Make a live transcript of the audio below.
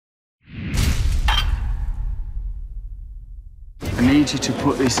need you to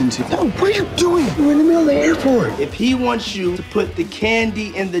put this into... No, what are you doing? We're in the middle of the airport. If he wants you to put the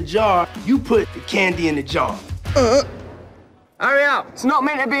candy in the jar, you put the candy in the jar. Hurry up. It's not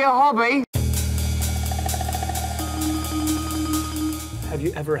meant to be a hobby. Have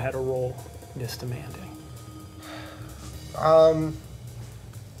you ever had a role this demanding?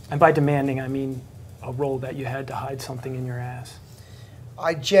 And by demanding, I mean a role that you had to hide something in your ass.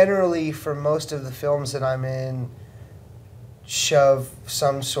 I generally, for most of the films that I'm in, shove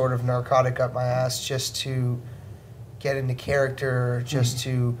some sort of narcotic up my ass just to get into character, just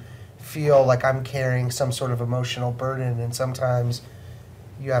to feel like I'm carrying some sort of emotional burden, and sometimes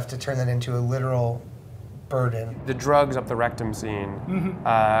you have to turn that into a literal burden. The drugs up the rectum scene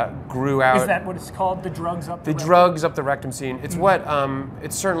grew out. Is that what it's called? The drugs up the rectum? The drugs up the rectum scene. It's what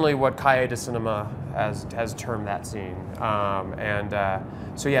it's certainly what Cahiers de Cinema has termed that scene.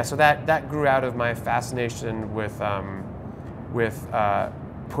 So yeah, so that grew out of my fascination with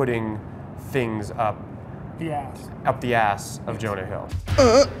putting things up the ass of Jonah Hill.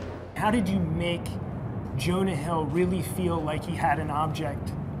 How did you make Jonah Hill really feel like he had an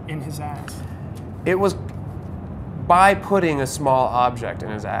object in his ass? It was by putting a small object in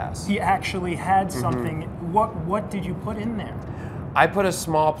his ass. He actually had something. What did you put in there? I put a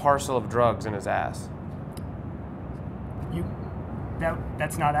small parcel of drugs in his ass.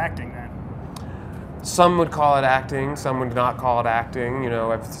 That's not acting then. Some would call it acting, some would not call it acting. You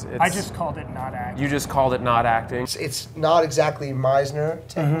know, I just called it not acting. You just called it not acting. It's not exactly Meisner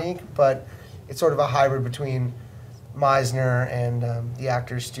technique, but it's sort of a hybrid between Meisner and the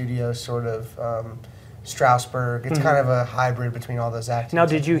Actors Studio sort of Strasberg. It's kind of a hybrid between all those acting Now,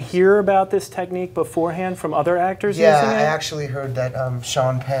 did you hear about this technique beforehand from other actors using it? Yeah, I actually heard that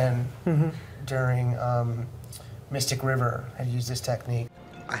Sean Penn during Mystic River had used this technique.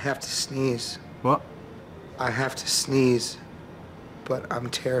 I have to sneeze. What? I have to sneeze, but I'm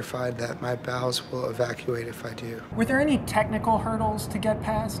terrified that my bowels will evacuate if I do. Were there any technical hurdles to get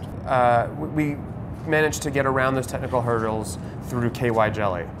past? We managed to get around those technical hurdles through KY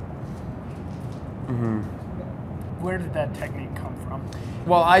jelly. Where did that technique come from?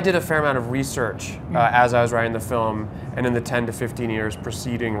 Well, I did a fair amount of research as I was writing the film, and in the 10 to 15 years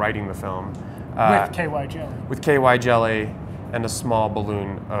preceding writing the film. With KY jelly? With KY jelly and a small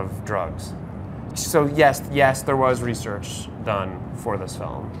balloon of drugs. So yes, there was research done for this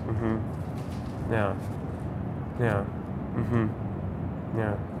film. Yeah.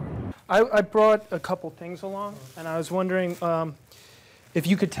 I brought a couple things along, and I was wondering if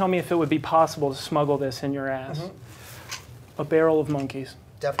you could tell me if it would be possible to smuggle this in your ass. A barrel of monkeys.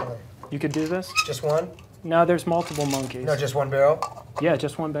 Definitely. You could do this? Just one? No, there's multiple monkeys. No, just one barrel? Yeah,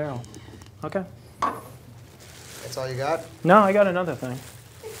 just one barrel. Okay. That's all you got? No, I got another thing.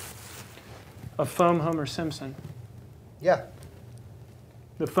 A foam Homer Simpson. Yeah.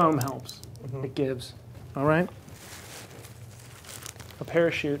 The foam helps. It gives. All right? A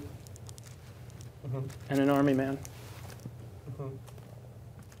parachute. And an army man.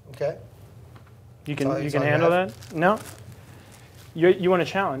 Okay. You can handle that? No? You want a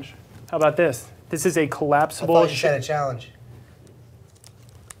challenge? How about this? This is a collapsible... I thought you said a challenge.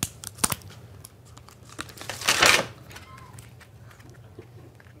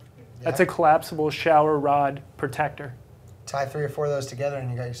 That's a collapsible shower rod protector. Tie 3 or 4 of those together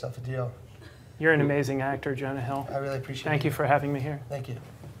and you got yourself a deal. You're an amazing actor, Jonah Hill. I really appreciate it. Thank you for having me here. Thank you.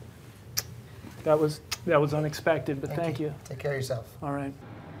 That was unexpected, but thank you. Take care of yourself. All right.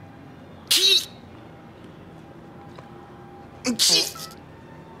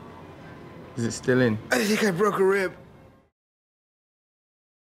 Is it still in? I think I broke a rib.